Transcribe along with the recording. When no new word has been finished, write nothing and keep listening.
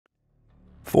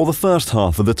For the first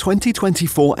half of the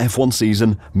 2024 F1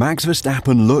 season, Max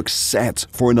Verstappen looks set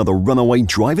for another runaway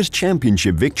Drivers'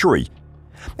 Championship victory.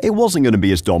 It wasn't going to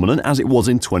be as dominant as it was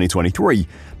in 2023,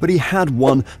 but he had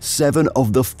won 7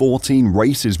 of the 14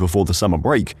 races before the summer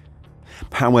break.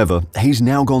 However, he's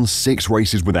now gone 6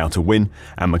 races without a win,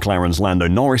 and McLaren's Lando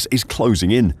Norris is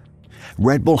closing in.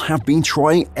 Red Bull have been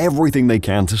trying everything they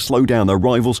can to slow down their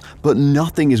rivals, but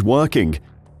nothing is working.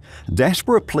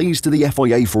 Desperate pleas to the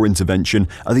FIA for intervention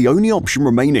are the only option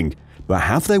remaining, but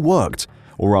have they worked,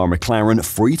 or are McLaren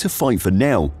free to fight for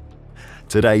now?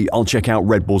 Today, I'll check out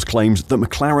Red Bull's claims that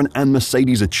McLaren and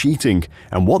Mercedes are cheating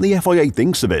and what the FIA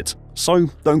thinks of it, so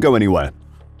don't go anywhere.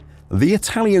 The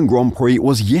Italian Grand Prix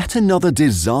was yet another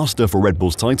disaster for Red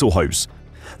Bull's title hopes.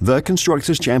 The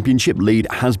Constructors' Championship lead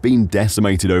has been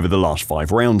decimated over the last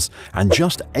 5 rounds, and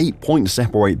just 8 points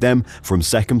separate them from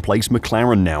second-place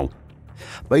McLaren now.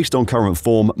 Based on current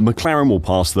form, McLaren will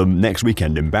pass them next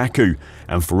weekend in Baku,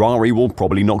 and Ferrari will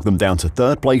probably knock them down to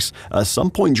 3rd place at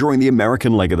some point during the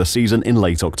American leg of the season in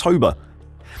late October.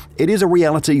 It is a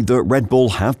reality that Red Bull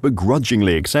have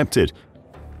begrudgingly accepted.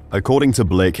 According to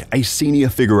Blick, a senior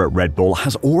figure at Red Bull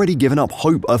has already given up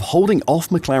hope of holding off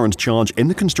McLaren's charge in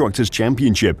the Constructors'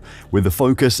 Championship, with the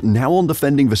focus now on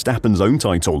defending Verstappen's own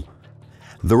title.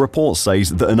 The report says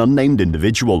that an unnamed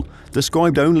individual,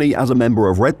 described only as a member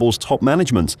of Red Bull's top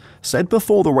management, said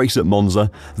before the race at Monza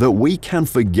that we can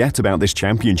forget about this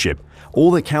championship.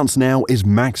 All that counts now is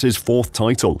Max's 4th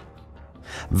title.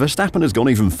 Verstappen has gone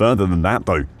even further than that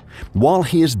though. While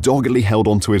he has doggedly held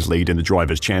on to his lead in the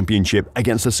Drivers' Championship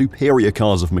against the superior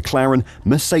cars of McLaren,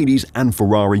 Mercedes and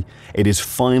Ferrari, it is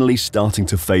finally starting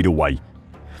to fade away.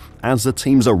 As the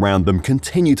teams around them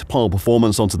continue to pile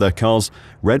performance onto their cars,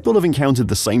 Red Bull have encountered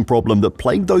the same problem that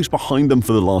plagued those behind them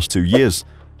for the last 2 years.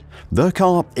 Their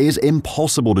car is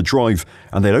impossible to drive,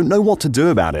 and they don't know what to do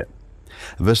about it.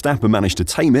 Verstappen managed to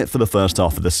tame it for the first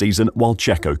half of the season while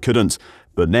Checo couldn't,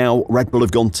 but now Red Bull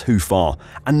have gone too far,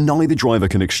 and neither driver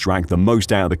can extract the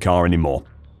most out of the car anymore.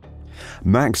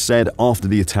 Max said after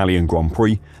the Italian Grand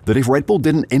Prix that if Red Bull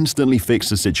didn't instantly fix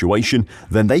the situation,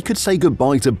 then they could say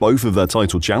goodbye to both of their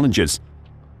title challenges.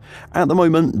 At the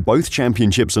moment, both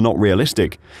championships are not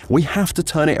realistic. We have to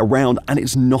turn it around, and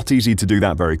it's not easy to do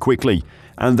that very quickly.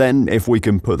 And then, if we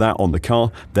can put that on the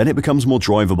car, then it becomes more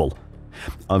drivable.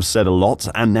 I've said a lot,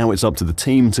 and now it's up to the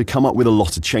team to come up with a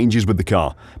lot of changes with the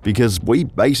car, because we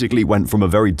basically went from a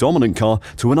very dominant car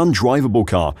to an undrivable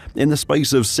car in the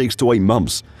space of 6 to 8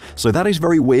 months. So that is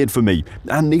very weird for me,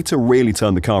 and need to really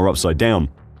turn the car upside down.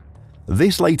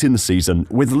 This late in the season,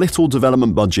 with little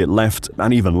development budget left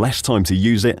and even less time to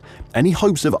use it, any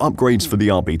hopes of upgrades for the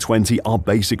RB20 are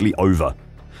basically over.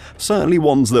 Certainly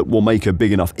ones that will make a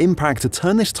big enough impact to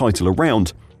turn this title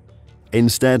around.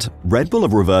 Instead, Red Bull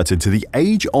have reverted to the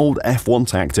age-old F1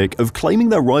 tactic of claiming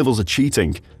their rivals are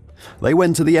cheating. They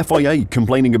went to the FIA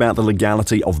complaining about the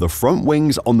legality of the front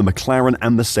wings on the McLaren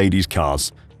and Mercedes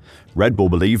cars. Red Bull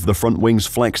believe the front wings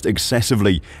flexed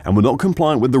excessively and were not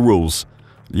compliant with the rules.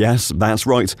 Yes, that's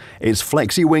right, it's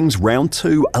Flexi Wings Round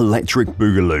 2 Electric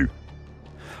Boogaloo.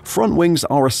 Front wings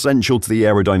are essential to the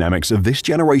aerodynamics of this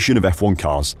generation of F1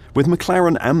 cars, with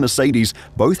McLaren and Mercedes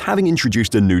both having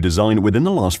introduced a new design within the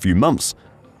last few months.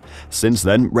 Since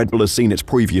then, Red Bull has seen its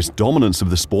previous dominance of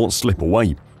the sport slip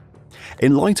away.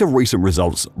 In light of recent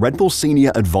results, Red Bull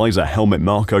senior advisor Helmut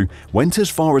Marko went as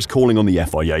far as calling on the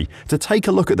FIA to take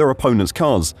a look at their opponents'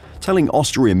 cars, telling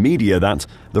Austrian media that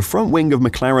the front wing of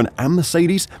McLaren and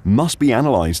Mercedes must be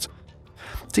analysed.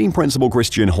 Team principal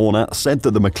Christian Horner said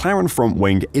that the McLaren front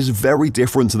wing is very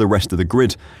different to the rest of the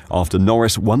grid after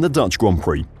Norris won the Dutch Grand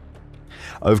Prix.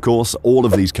 Of course, all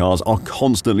of these cars are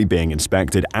constantly being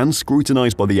inspected and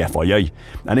scrutinised by the FIA,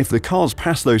 and if the cars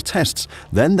pass those tests,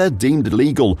 then they're deemed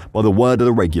legal by the word of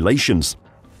the regulations.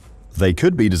 They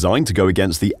could be designed to go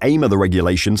against the aim of the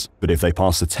regulations, but if they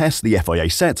pass the test the FIA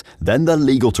set, then they're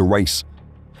legal to race.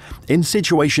 In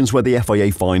situations where the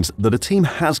FIA finds that a team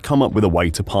has come up with a way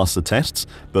to pass the tests,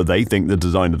 but they think the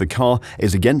design of the car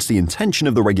is against the intention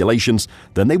of the regulations,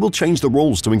 then they will change the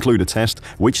rules to include a test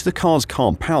which the cars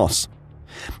can't pass.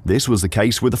 This was the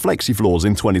case with the flexi floors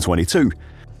in 2022.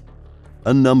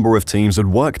 A number of teams had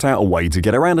worked out a way to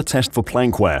get around a test for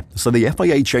plank wear, so the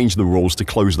FIA changed the rules to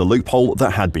close the loophole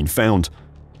that had been found.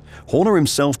 Horner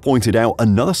himself pointed out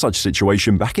another such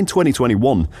situation back in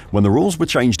 2021 when the rules were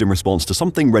changed in response to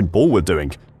something Red Bull were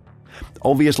doing.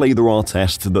 Obviously, there are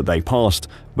tests that they passed,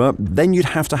 but then you'd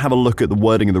have to have a look at the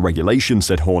wording of the regulations,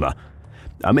 said Horner.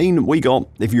 I mean, we got,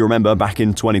 if you remember back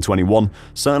in 2021,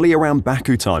 certainly around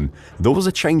Baku time, there was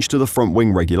a change to the front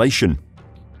wing regulation.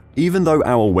 Even though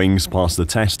our wings passed the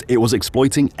test, it was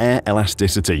exploiting air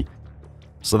elasticity.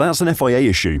 So that's an FIA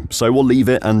issue, so we'll leave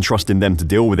it and trust in them to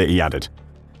deal with it, he added.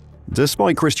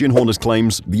 Despite Christian Horner's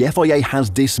claims, the FIA has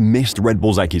dismissed Red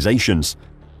Bull's accusations.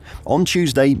 On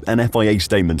Tuesday, an FIA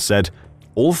statement said,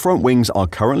 "All front wings are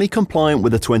currently compliant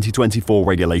with the 2024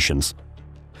 regulations."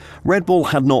 Red Bull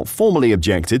had not formally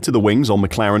objected to the wings on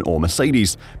McLaren or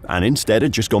Mercedes, and instead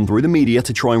had just gone through the media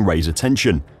to try and raise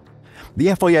attention.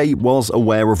 The FIA was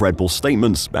aware of Red Bull's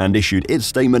statements and issued its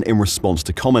statement in response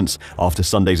to comments after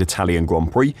Sunday's Italian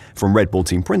Grand Prix from Red Bull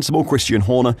team principal Christian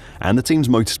Horner and the team's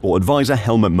motorsport advisor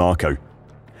Helmut Marko.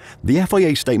 The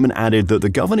FIA statement added that the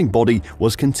governing body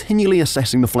was continually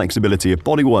assessing the flexibility of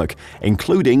bodywork,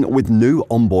 including with new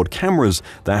onboard cameras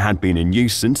that had been in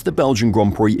use since the Belgian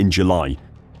Grand Prix in July.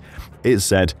 It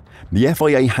said, "The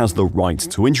FIA has the right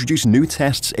to introduce new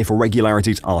tests if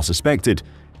irregularities are suspected.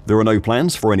 There are no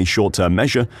plans for any short-term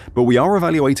measure, but we are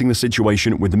evaluating the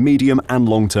situation with the medium and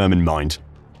long-term in mind."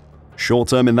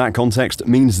 Short-term in that context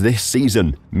means this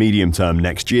season, medium-term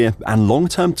next year, and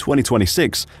long-term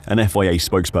 2026, an FIA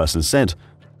spokesperson said.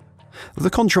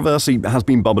 The controversy has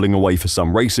been bubbling away for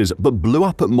some races, but blew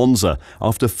up at Monza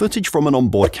after footage from an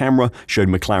onboard camera showed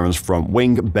McLaren's front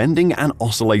wing bending and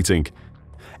oscillating.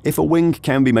 If a wing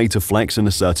can be made to flex in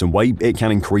a certain way, it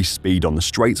can increase speed on the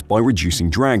straight by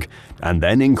reducing drag, and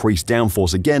then increase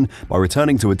downforce again by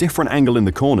returning to a different angle in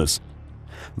the corners.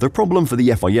 The problem for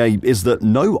the FIA is that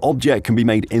no object can be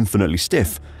made infinitely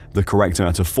stiff. The correct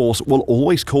amount of force will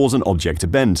always cause an object to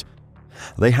bend.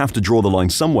 They have to draw the line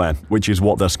somewhere, which is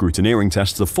what their scrutineering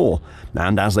tests are for,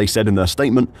 and as they said in their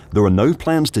statement, there are no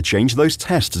plans to change those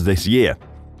tests this year.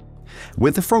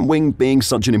 With the front wing being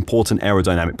such an important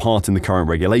aerodynamic part in the current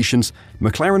regulations,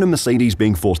 McLaren and Mercedes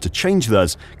being forced to change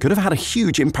theirs could have had a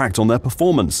huge impact on their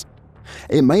performance.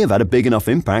 It may have had a big enough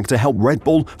impact to help Red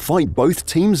Bull fight both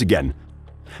teams again.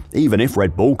 Even if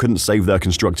Red Bull couldn't save their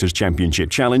Constructors' Championship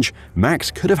challenge,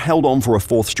 Max could have held on for a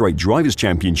fourth straight Drivers'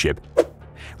 Championship.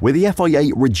 With the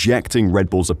FIA rejecting Red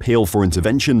Bull's appeal for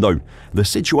intervention though, the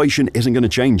situation isn't going to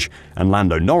change, and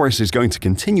Lando Norris is going to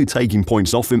continue taking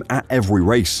points off him at every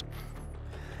race.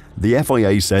 The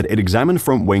FIA said it examined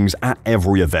front wings at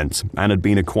every event and had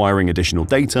been acquiring additional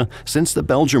data since the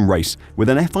Belgium race with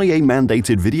an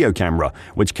FIA-mandated video camera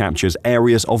which captures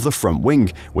areas of the front wing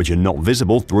which are not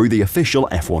visible through the official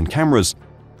F1 cameras.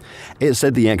 It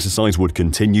said the exercise would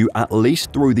continue at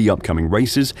least through the upcoming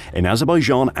races in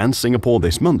Azerbaijan and Singapore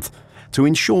this month, to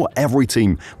ensure every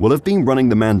team will have been running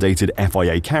the mandated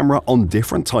FIA camera on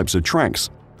different types of tracks.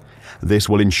 This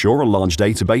will ensure a large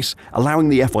database, allowing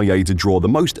the FIA to draw the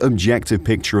most objective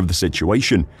picture of the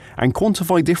situation and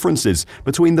quantify differences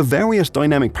between the various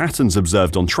dynamic patterns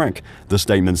observed on track, the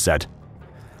statement said.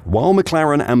 While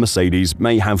McLaren and Mercedes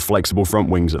may have flexible front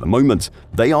wings at the moment,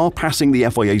 they are passing the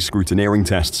FIA's scrutineering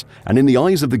tests, and in the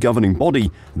eyes of the governing body,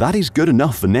 that is good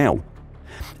enough for now.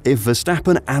 If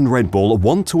Verstappen and Red Bull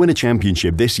want to win a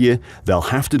championship this year, they'll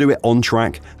have to do it on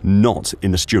track, not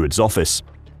in the steward's office.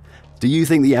 Do you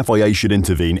think the FIA should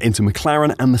intervene into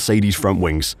McLaren and Mercedes front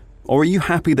wings? Or are you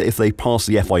happy that if they pass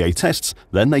the FIA tests,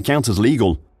 then they count as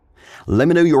legal? Let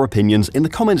me know your opinions in the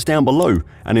comments down below,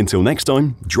 and until next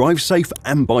time, drive safe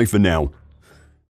and bye for now.